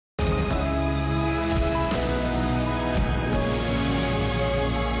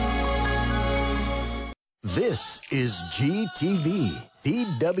This is GTV,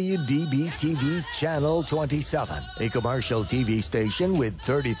 PWDB-TV Channel 27, a commercial TV station with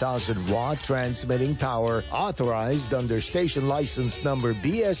 30,000-watt transmitting power authorized under station license number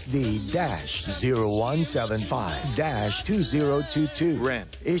BSD-0175-2022.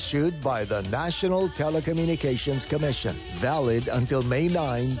 Rent. Issued by the National Telecommunications Commission. Valid until May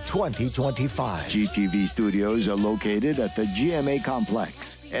 9, 2025. GTV studios are located at the GMA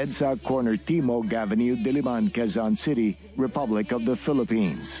Complex, EDSA Corner Timog Avenue, Diliman, Quezon City, Republic of the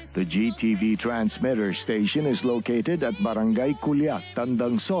Philippines. The GTV transmitter station is located at Barangay Culiac,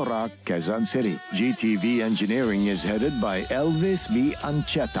 Tandang Sora, Quezon City. GTV engineering is headed by Elvis B.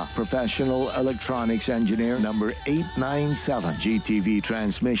 Ancheta, professional electronics engineer number 897. GTV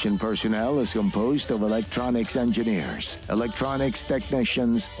transmission personnel is composed of electronics engineers, electronics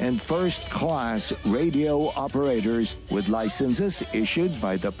technicians, and first-class radio operators with licenses issued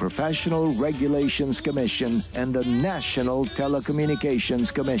by the Professional Regulations Commission and the National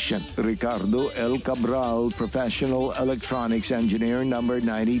Telecommunications Commission. Ricardo L. Cabral, professional electronics engineer number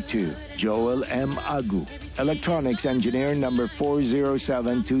 92. Joel M. Agu, electronics engineer number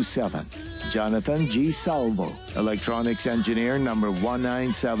 40727. Jonathan G. Salvo, electronics engineer number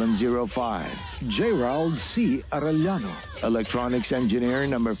 19705. Gerald C. Arellano, electronics engineer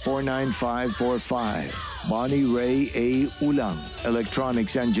number 49545. Bonnie Ray A. Ulang,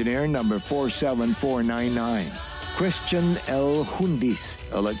 electronics engineer number 47499. Christian L. Hundis,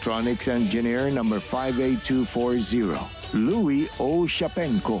 electronics engineer number 58240. Louis O.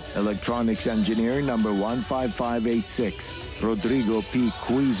 Shapenko, electronics engineer number 15586. Rodrigo P.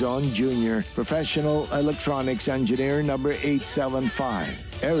 Quizon Jr., professional electronics engineer number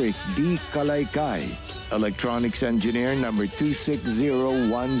 875. Eric D. Kalaykay, electronics engineer number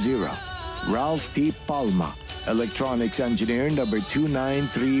 26010. Ralph T. Palma, electronics engineer number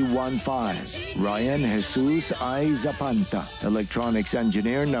 29315. Ryan Jesus I. Zapanta, electronics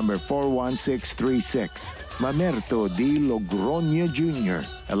engineer number 41636. Mamerto D. Logroño Jr.,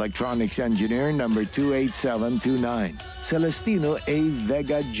 electronics engineer number 28729. Celestino A.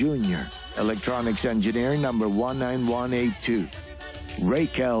 Vega Jr., electronics engineer number 19182.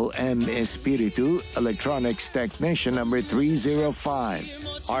 Raquel M. Espiritu, electronics technician number 305.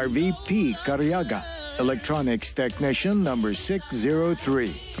 RVP Cariaga, electronics technician number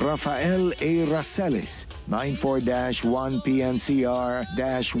 603. Rafael A. Racelis,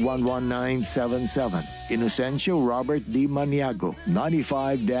 94-1PNCR-11977. Inocencio Robert D. Maniago,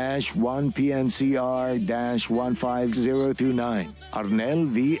 95-1PNCR-15029. Arnel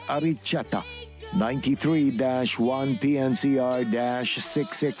V. Arichata,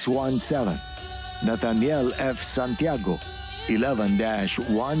 93-1PNCR-6617. Nathaniel F. Santiago,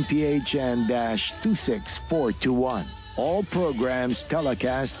 11-1PHN-26421. All programs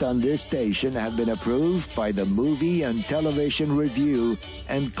telecast on this station have been approved by the Movie and Television Review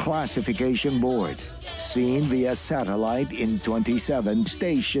and Classification Board. Seen via satellite in 27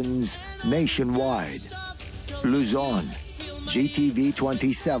 stations nationwide. Luzon, GTV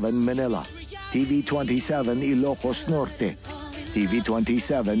 27 Manila, TV 27 Ilocos Norte, TV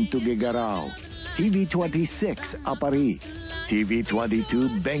 27 Tuguegarao, TV 26 Apari, TV 22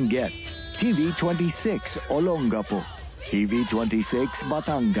 Benguet, TV 26 Olongapo, TV 26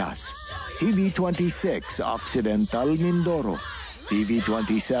 Batangas, TV 26 Occidental Mindoro, TV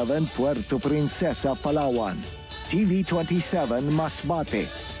 27 Puerto Princesa Palawan, TV 27 Masbate,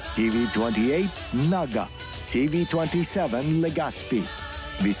 TV 28 Naga, TV 27 Legazpi,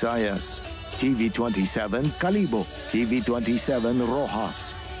 Visayas, TV 27 Calibo, TV 27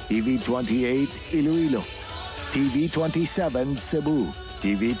 Rojas, TV 28 Iloilo, TV 27 Cebu,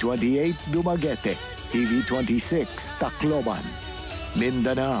 TV 28 Dumaguete, TV 26 Tacloban,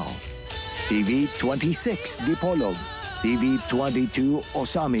 Mindanao, TV 26 Dipolog, TV 22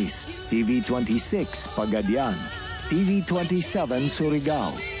 Osamis, TV 26 Pagadian, TV 27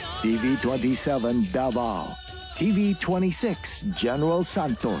 Surigao, TV 27 Davao, TV 26 General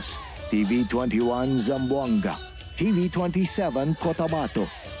Santos, TV 21 Zamboanga, TV 27 Cotabato,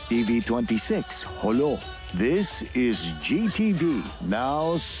 TV 26 Holo. This is GTV,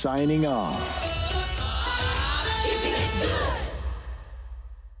 now signing off. Keeping it good.